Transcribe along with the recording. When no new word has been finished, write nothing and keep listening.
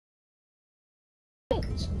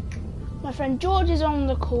My friend George is on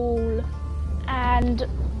the call, and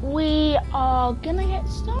we are gonna get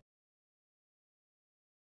started.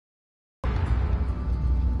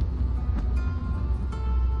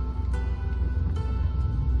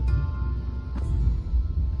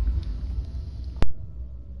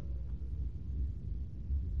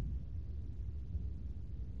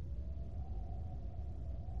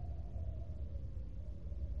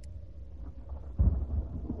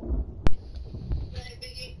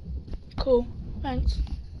 Cool, thanks.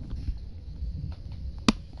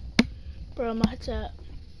 Bro, my headset.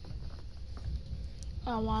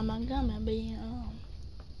 Oh, why am I gonna be?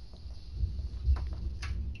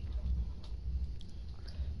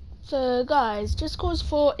 So, guys, Just Cause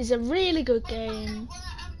 4 is a really good game.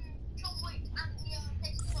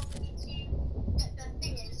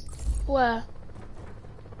 Where?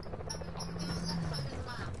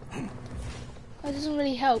 That doesn't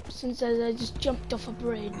really help since I just jumped off a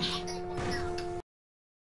bridge.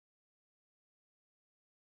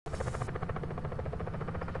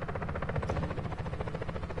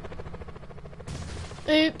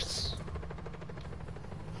 Oops.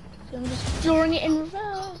 So I'm just drawing it in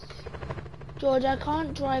reverse. George, I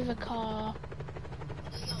can't drive a car.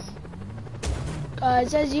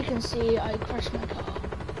 Guys, as you can see, I crashed my car.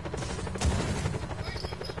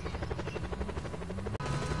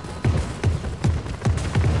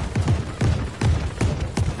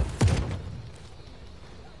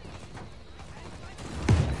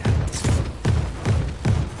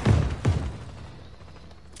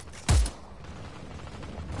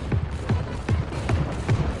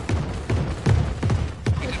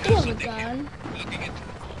 Gun.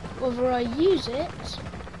 Whether I use it.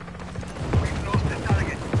 We've lost the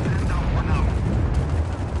target. Stand down for now.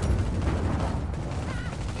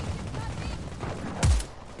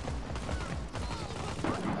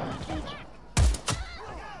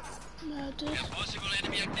 Murdered. Possible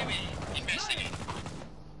enemy activity. Investigate.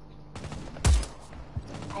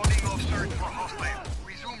 Calling off search for hostile.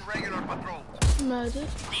 Resume regular patrol. Murdered.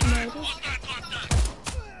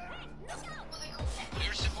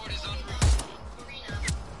 Air support is en route.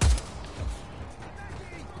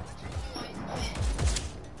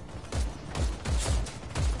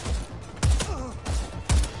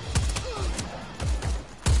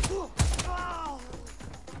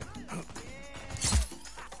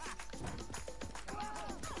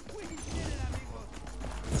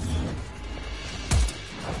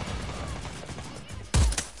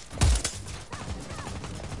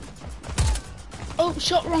 Oh,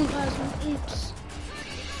 shot wrong person. Oops.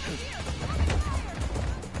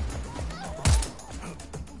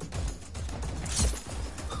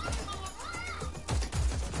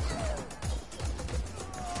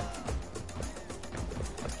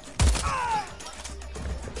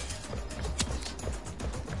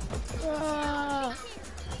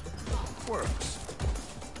 Works.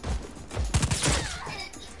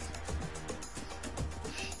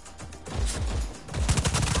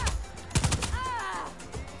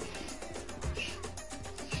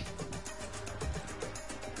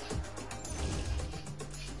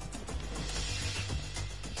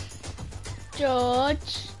 George,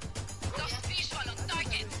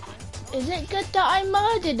 is it good that I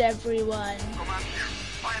murdered everyone? Command here.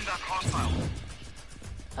 Find that hostile.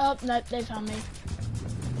 Oh, nope, they found me.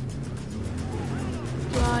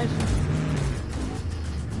 Drive.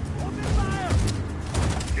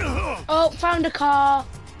 Oh, found a car.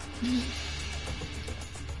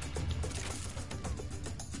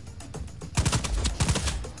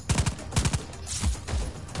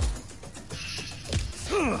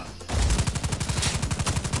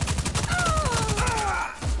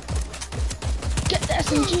 Get the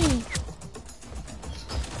SMG.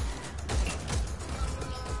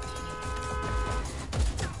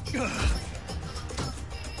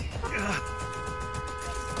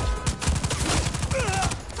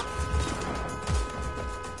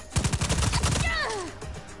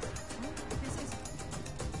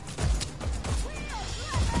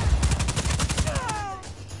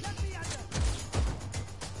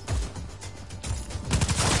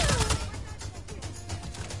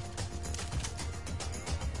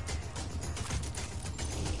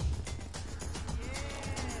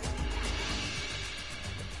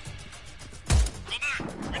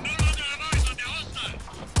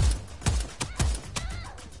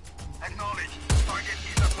 Acknowledge. Target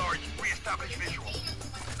is at large. Re-establish visual.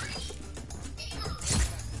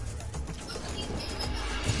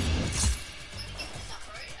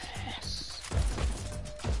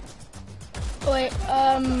 Wait,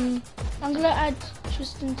 I'm gonna add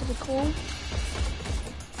Tristan to the call.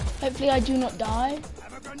 Hopefully I do not die.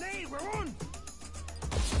 Have a grenade. We're on.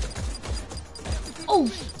 Oh!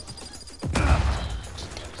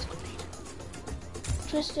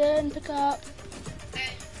 Tristan, pick up.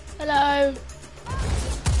 Hello.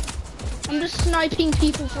 I'm just sniping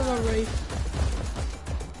people from a roof.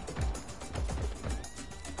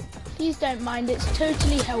 Please don't mind, it's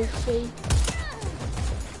totally healthy.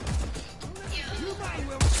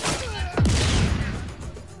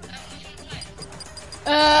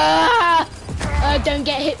 Don't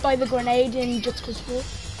get hit by the grenade in Just Cause 4.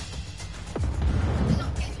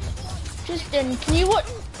 Tristan, can you watch?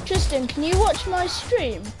 Tristan, can you watch my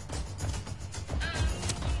stream?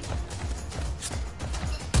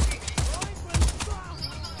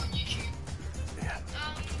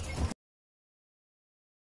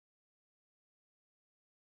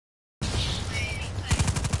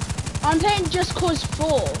 I'm playing Just Cause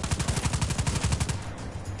 4.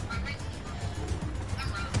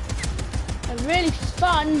 A really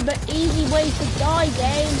fun but easy way to die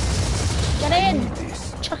game. Get in!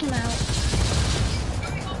 Chuck him out.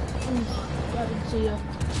 I can see you.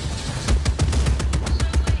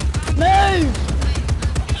 Move!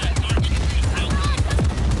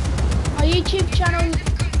 Our YouTube channel,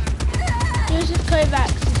 Joseph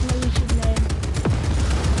Kovacs is my YouTube name.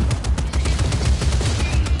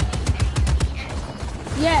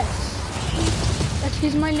 Yes, that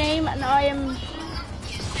is my name, and I am.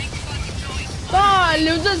 Ah,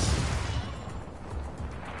 losers!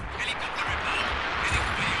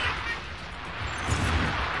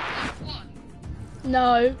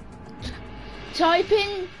 No. Type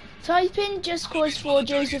in Just Cause 4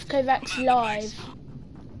 Joseph Kovacs live.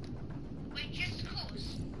 Wait, Just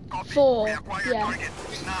Cause? 4, We acquire yeah. target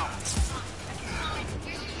now.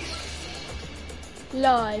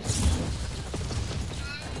 Live.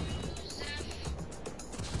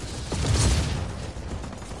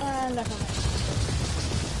 And I found it.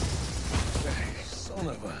 Son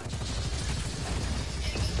of a...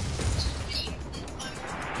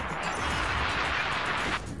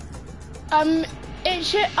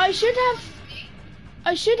 I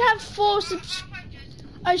should have 4 subs.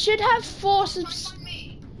 I should have 4 subs.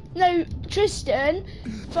 No, Tristan,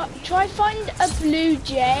 try find a blue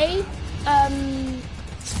jay,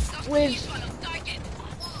 with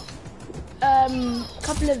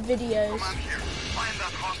couple of videos Command here. Find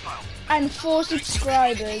that hostile. and 4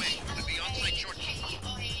 subscribers. To be on site shortly.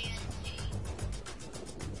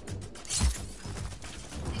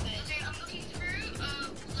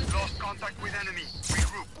 Lost contact with enemy.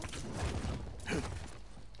 Regroup.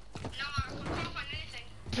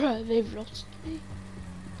 Bro, they've lost me.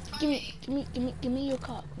 Give me your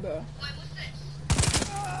cup, bro.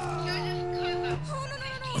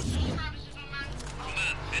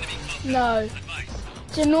 No,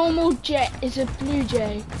 it's a normal jet. It's a blue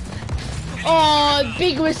jay. Oh,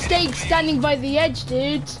 big mistake standing by the edge,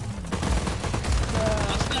 dude.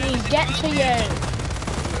 Get to you.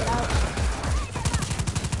 Get out.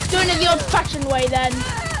 Doing it the old-fashioned way, then.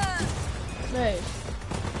 Move.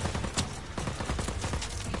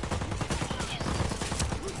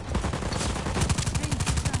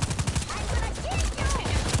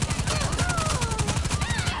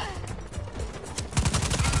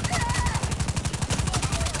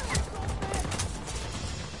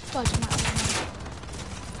 God, I'm out of ammo.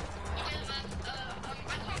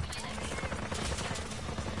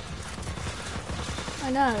 I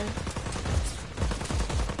know.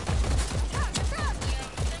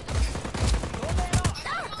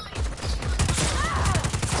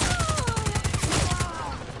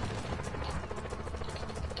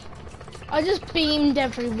 I just beamed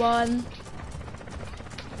everyone.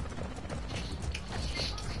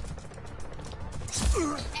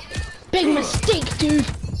 Big mistake, dude.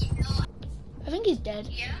 I think he's dead.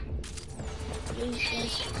 Yeah. He's dead.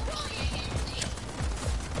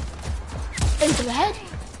 Into the head,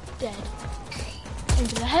 dead.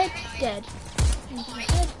 Into the head, dead. Into the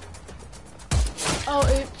head. Oh,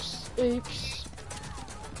 oops, oops.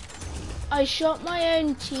 I shot my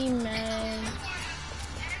own teammate.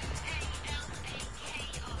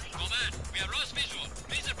 Command, we are lost visual.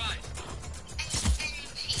 Please advise.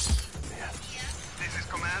 This is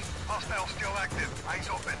command. Hostile still active. Eyes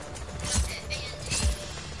open.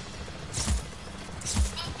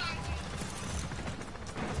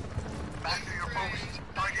 Back to your posts.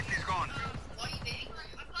 Target is gone.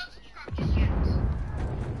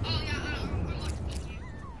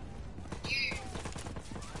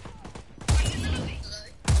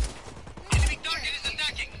 Enemy target is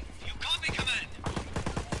attacking. You copy, command.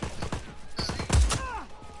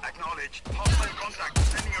 Acknowledged. Hostile contact.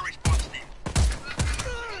 Sending a response team.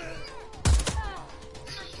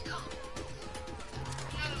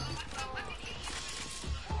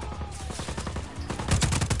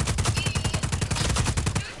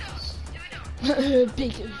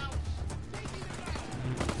 Big.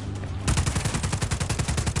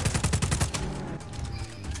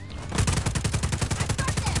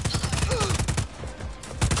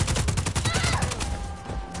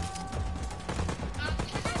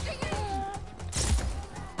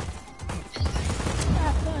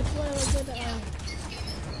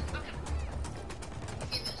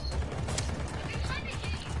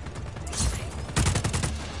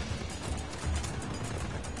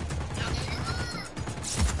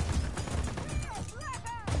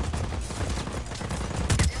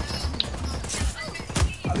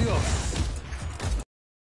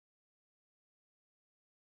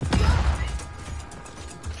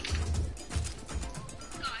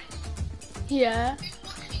 Yeah.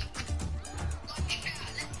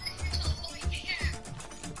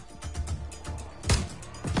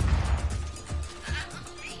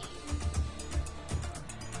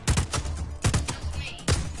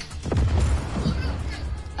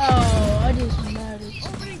 Oh, I just murdered.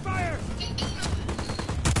 Opening fire!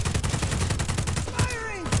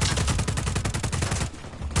 Firing!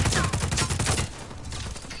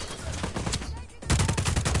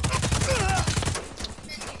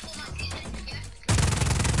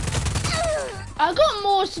 I got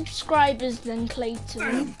more subscribers than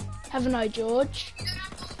Clayton, haven't I, George?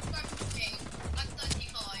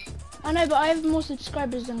 I know, but I have more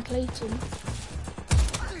subscribers than Clayton.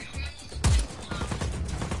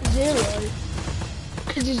 0.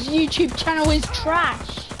 Because his YouTube channel is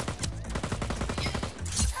trash.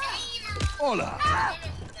 Hola!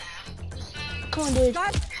 Come on, dude.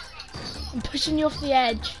 I'm pushing you off the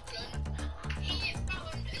edge.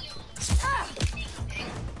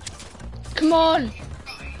 Come on.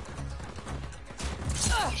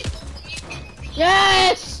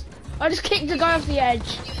 Yes! I just kicked the guy off the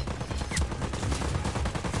edge.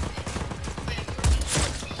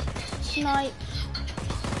 Snipe.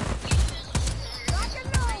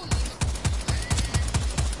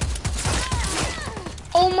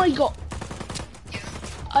 Oh my god.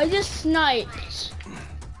 I just sniped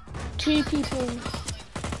 2 people.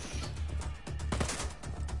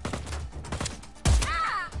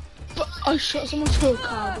 But I shot someone through a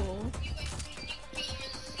car door.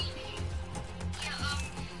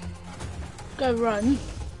 Go run.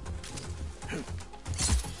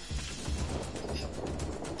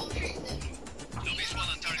 Nobody's one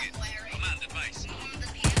on target. Command advice.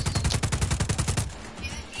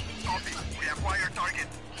 Copy. We acquire target.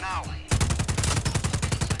 Now.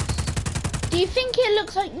 Do you think it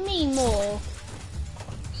looks like me more?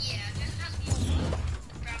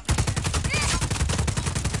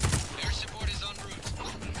 Air support is en route.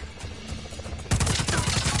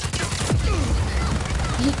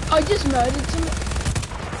 I just murdered someone.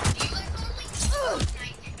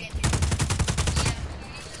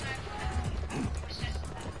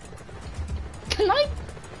 Can I?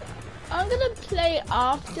 I'm gonna play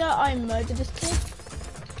after I murder this kid.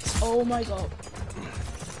 Oh my god.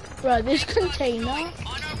 Bro, this container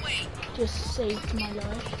just saved my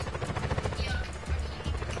life.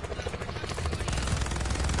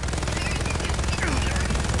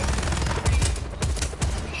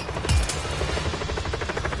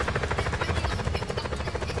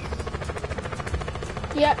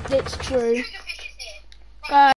 Yep, it's true.